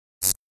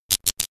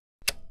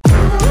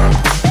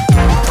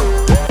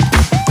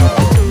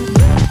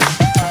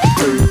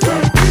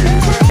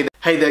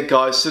Hey there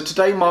guys, so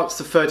today marks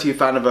the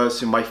 30th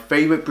anniversary of my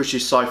favourite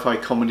British sci-fi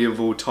comedy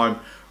of all time,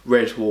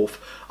 Red Dwarf.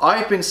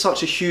 I've been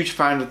such a huge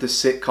fan of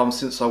this sitcom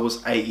since I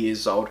was 8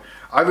 years old.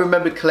 I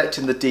remember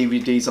collecting the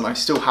DVDs and I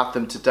still have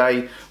them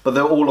today, but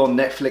they're all on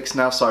Netflix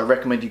now, so I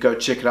recommend you go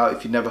check it out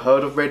if you've never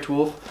heard of Red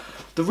Dwarf.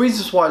 The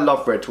reasons why I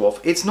love Red Dwarf,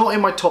 it's not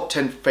in my top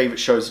 10 favourite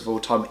shows of all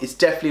time, it's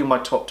definitely in my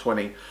top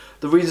 20.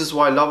 The reasons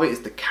why I love it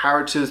is the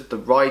characters, the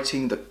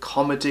writing, the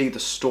comedy, the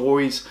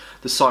stories,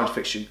 the science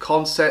fiction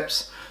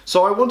concepts.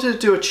 So I wanted to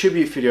do a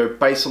tribute video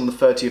based on the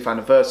 30th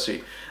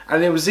anniversary,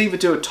 and it was either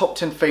do a top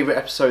 10 favourite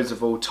episodes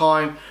of all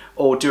time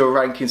or do a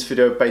rankings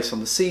video based on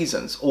the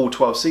seasons, all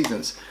 12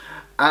 seasons.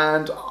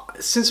 And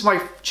since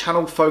my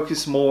channel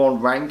focuses more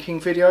on ranking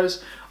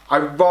videos,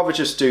 I'd rather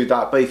just do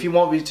that. But if you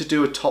want me to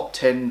do a top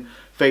 10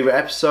 favourite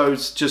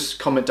episodes, just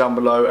comment down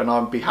below and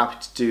I'll be happy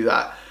to do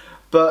that.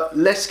 But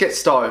let's get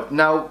started.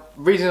 Now,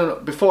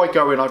 before I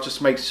go in, I'll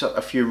just make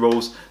a few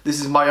rules. This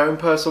is my own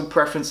personal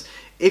preference.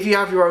 If you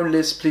have your own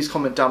list, please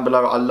comment down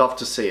below. I'd love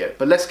to see it.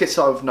 But let's get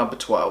started with number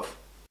 12.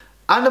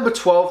 At number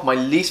 12, my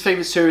least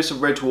favourite series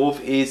of Red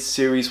Dwarf is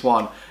Series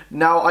 1.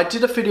 Now, I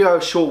did a video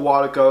a short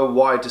while ago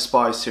why I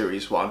despise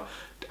Series 1.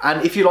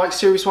 And if you like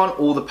Series 1,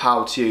 all the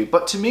power to you.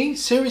 But to me,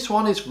 Series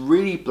 1 is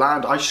really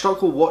bland. I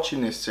struggle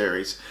watching this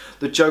series.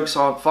 The jokes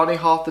aren't funny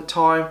half the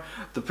time.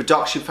 The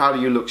production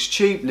value looks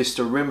cheap.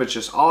 Lister and Rimmer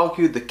just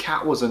argued. The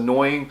cat was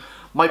annoying.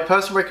 My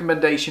personal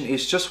recommendation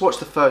is just watch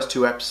the first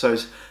 2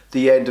 episodes,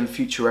 The End and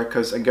Future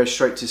Echoes, and go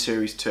straight to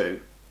Series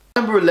 2.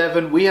 Number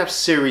 11, we have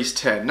Series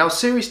 10. Now,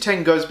 Series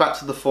 10 goes back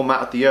to the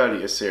format of the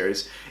earlier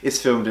series. It's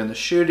filmed in the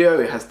studio,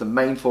 it has the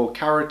main 4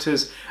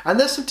 characters, and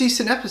there's some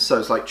decent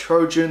episodes like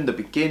Trojan, The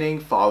Beginning,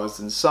 Fathers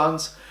and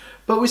Sons.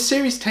 But with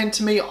Series 10,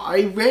 to me,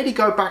 I rarely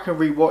go back and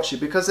rewatch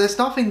it because there's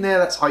nothing there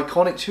that's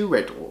iconic to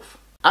Red Dwarf.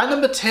 At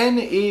number 10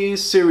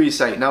 is Series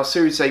 8. Now,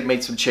 Series 8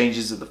 made some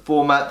changes in the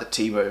format. The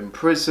team are in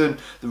prison,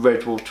 the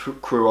Red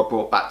Dwarf crew are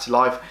brought back to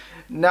life.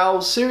 Now,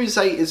 Series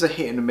 8 is a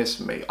hit and a miss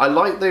for me. I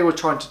like they were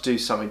trying to do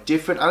something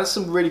different, and there's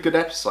some really good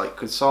episodes like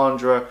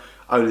Cassandra,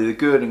 Only the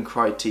Good, and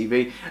Cry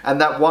TV.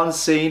 And that one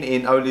scene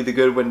in Only the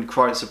Good when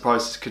Cry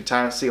surprises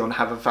Catancy on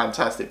Have a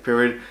Fantastic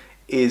Period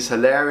is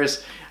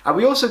hilarious. And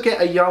we also get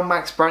a young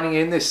Max Branning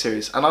in this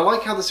series, and I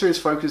like how the series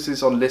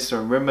focuses on Lister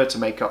and Rimmer to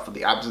make up for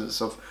the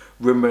absence of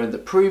Rimmer in the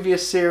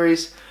previous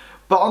series.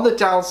 But on the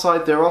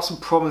downside, there are some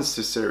problems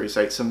to Series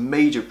 8, some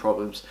major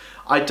problems.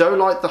 I don't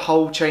like the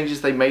whole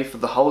changes they made for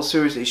the whole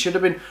series. It should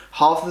have been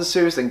half of the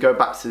series then go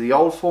back to the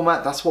old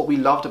format. That's what we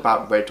loved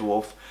about Red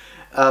Dwarf.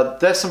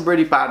 There's some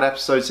really bad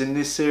episodes in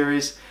this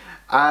series,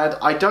 and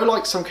I don't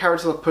like some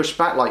characters that push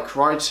back like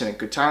Crichton and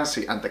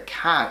Catancy and the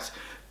cat.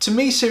 To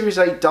me, Series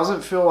 8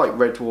 doesn't feel like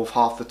Red Dwarf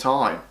half the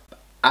time.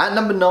 At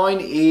number 9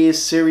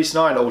 is Series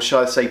 9, or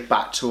shall I say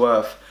Back to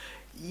Earth.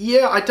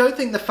 Yeah, I don't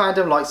think the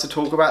fandom likes to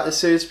talk about this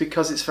series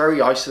because it's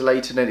very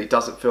isolated and it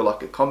doesn't feel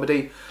like a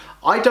comedy.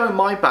 I don't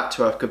mind Back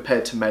to Earth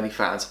compared to many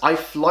fans. I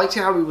liked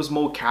how it was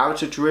more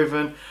character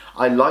driven.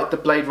 I liked the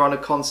Blade Runner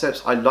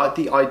concepts. I liked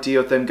the idea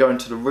of them going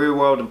to the real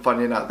world and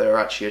finding out they're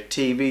actually a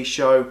TV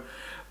show.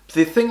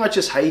 The thing I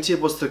just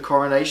hated was the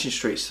Coronation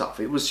Street stuff.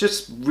 It was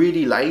just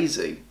really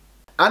lazy.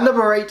 At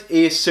number 8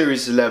 is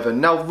Series 11.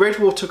 Now, Red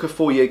Dwarf took a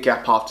 4-year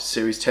gap after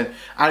Series 10,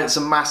 and it's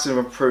a massive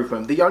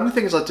improvement. The only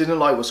things I didn't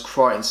like was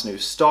Crichton's new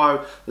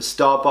style, the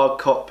Starbug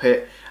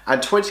cockpit,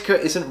 and 20K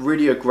isn't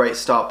really a great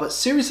start, but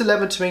Series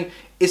 11 to me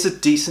is a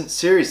decent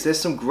series. There's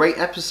some great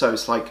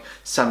episodes like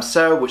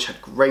Samsara, which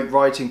had great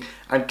writing,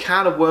 and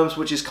Can of Worms,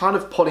 which is kind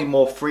of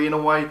polymorph free in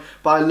a way,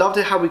 but I loved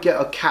it how we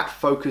get a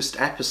cat-focused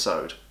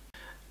episode.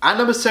 At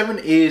number 7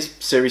 is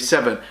Series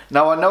 7.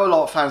 Now, I know a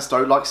lot of fans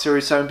don't like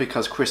Series 7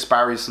 because Chris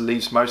Barris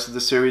leaves most of the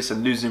series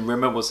and losing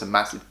Rimmer was a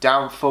massive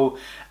downfall.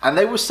 And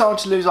they were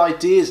starting to lose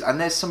ideas, and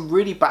there's some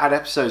really bad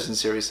episodes in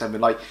Series 7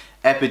 like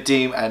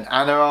Epideme and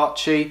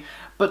Anarchy.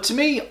 But to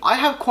me, I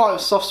have quite a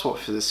soft spot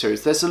for this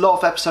series. There's a lot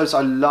of episodes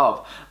I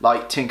love,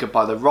 like Tinker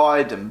by the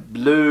Ride and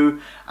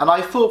Blue. And I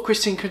thought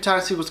Christine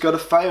Catancy was going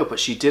to fail, but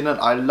she didn't.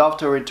 I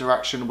loved her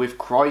interaction with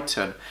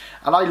Crichton.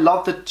 And I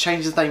loved the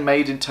changes they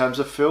made in terms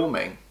of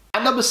filming.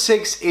 At number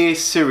 6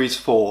 is Series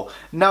 4.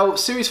 Now,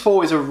 Series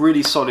 4 is a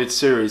really solid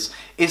series.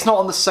 It's not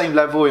on the same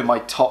level in my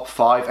top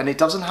 5 and it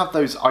doesn't have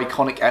those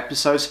iconic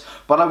episodes,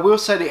 but I will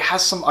say that it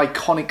has some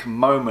iconic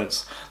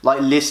moments, like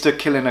Lister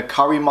killing a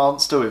curry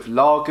monster with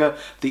Lager,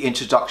 the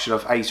introduction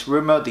of Ace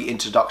Rimmer, the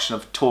introduction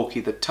of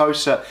Talkie the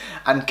Toaster,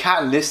 and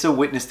Cat and Lister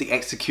witness the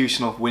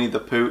execution of Winnie the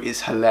Pooh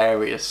is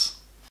hilarious.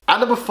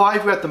 At number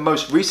 5 we have the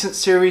most recent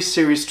series,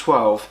 Series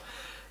 12.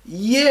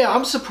 Yeah,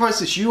 I'm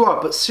surprised as you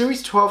are, but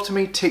Series 12 to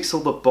me ticks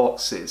all the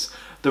boxes.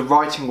 The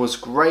writing was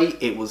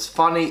great, it was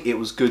funny, it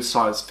was good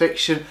science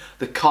fiction,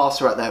 the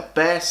cast are at their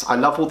best. I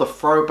love all the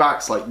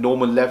throwbacks like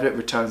Norman Levitt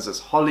returns as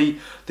Holly,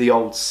 the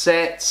old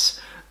sets,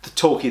 the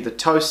Talkie the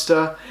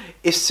Toaster.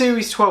 If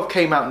Series 12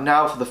 came out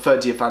now for the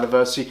 30th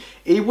anniversary,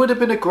 it would have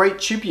been a great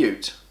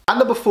tribute. And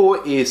number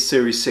 4 is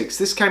Series 6.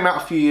 This came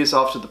out a few years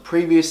after the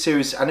previous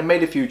series and it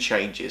made a few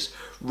changes.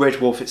 Red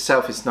Dwarf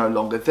itself is no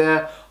longer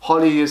there,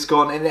 Holly is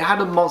gone, and it had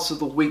a Monster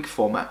of the Week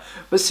format.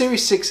 But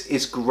Series 6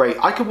 is great.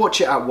 I could watch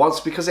it at once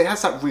because it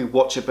has that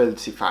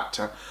rewatchability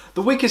factor.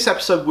 The weakest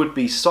episode would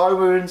be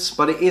Sirens,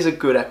 but it is a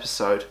good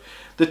episode.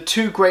 The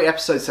 2 great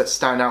episodes that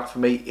stand out for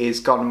me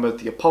is Gundam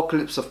of the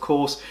Apocalypse, of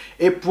course.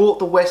 It brought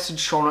the Western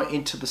genre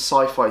into the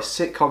sci-fi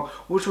sitcom,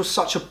 which was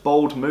such a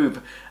bold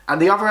move.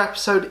 And the other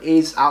episode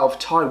is Out of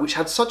Time, which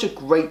had such a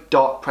great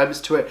dark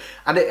premise to it,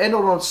 and it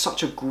ended on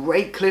such a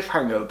great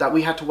cliffhanger that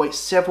we had to wait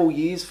several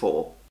years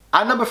for.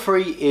 And number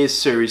 3 is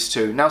Series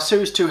 2. Now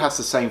Series 2 has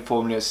the same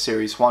formula as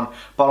Series 1,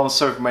 but on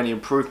so many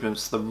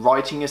improvements. The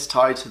writing is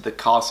tied to the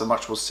cast are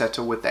much more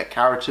settled with their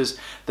characters,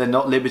 they're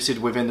not limited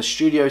within the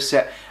studio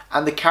set,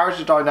 and the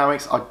character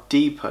dynamics are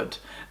deepened.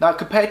 Now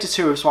compared to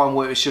Series 1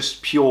 where it's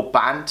just pure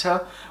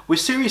banter,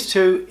 with Series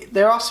 2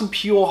 there are some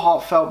pure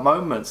heartfelt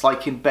moments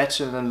like in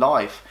Better Than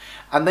Life.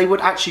 And they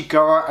would actually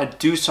go out and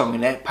do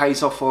something and it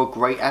pays off for a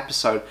great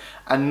episode.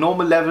 And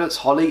Norman Levitt's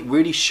Holly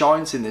really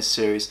shines in this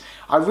series.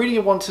 I really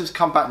want her to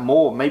come back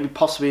more, maybe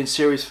possibly in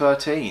Series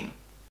 13.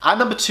 And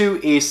number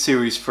 2 is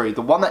Series 3,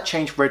 the one that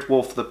changed Red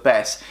Dwarf for the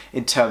best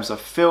in terms of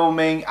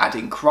filming,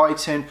 adding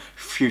Crichton,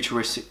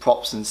 futuristic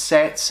props and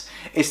sets.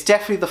 It's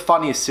definitely the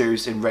funniest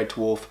series in Red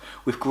Dwarf,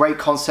 with great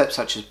concepts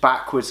such as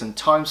backwards and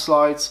time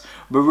slides.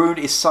 Maroon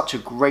is such a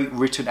great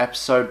written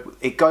episode.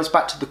 It goes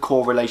back to the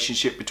core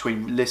relationship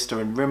between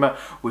Lister and Rimmer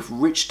with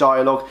rich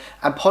dialogue,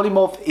 and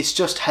Polymorph is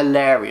just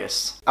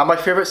hilarious. And my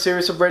favourite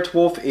series of Red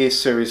Dwarf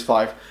is Series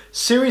 5.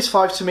 Series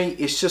 5 to me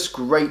is just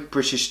great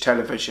British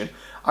television.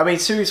 I mean,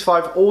 Series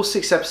 5, all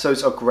 6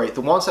 episodes are great.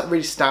 The ones that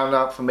really stand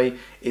out for me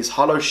is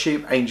Hollow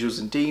Ship, Angels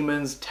and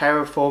Demons,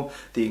 Terraform,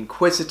 The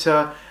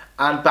Inquisitor,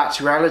 and Back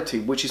to Reality,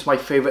 which is my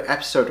favourite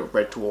episode of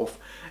Red Dwarf.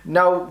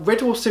 Now, Red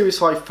Dwarf Series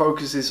 5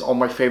 focuses on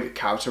my favourite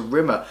character,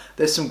 Rimmer.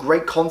 There's some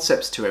great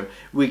concepts to him.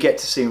 We get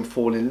to see him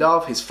fall in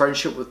love, his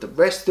friendship with the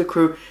rest of the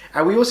crew,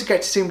 and we also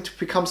get to see him to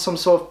become some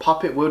sort of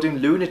puppet-wielding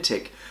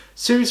lunatic.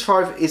 Series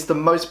 5 is the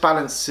most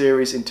balanced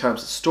series in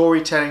terms of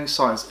storytelling,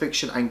 science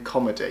fiction, and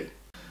comedy.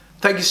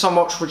 Thank you so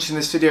much for watching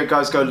this video,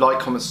 guys. Go like,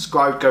 comment,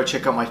 subscribe, go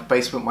check out my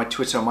Facebook, my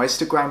Twitter and my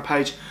Instagram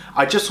page.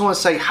 I just want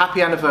to say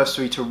happy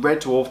anniversary to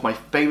Red Dwarf, my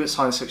favourite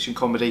science fiction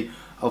comedy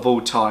of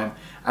all time.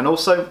 And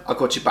also, I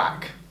got your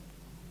back.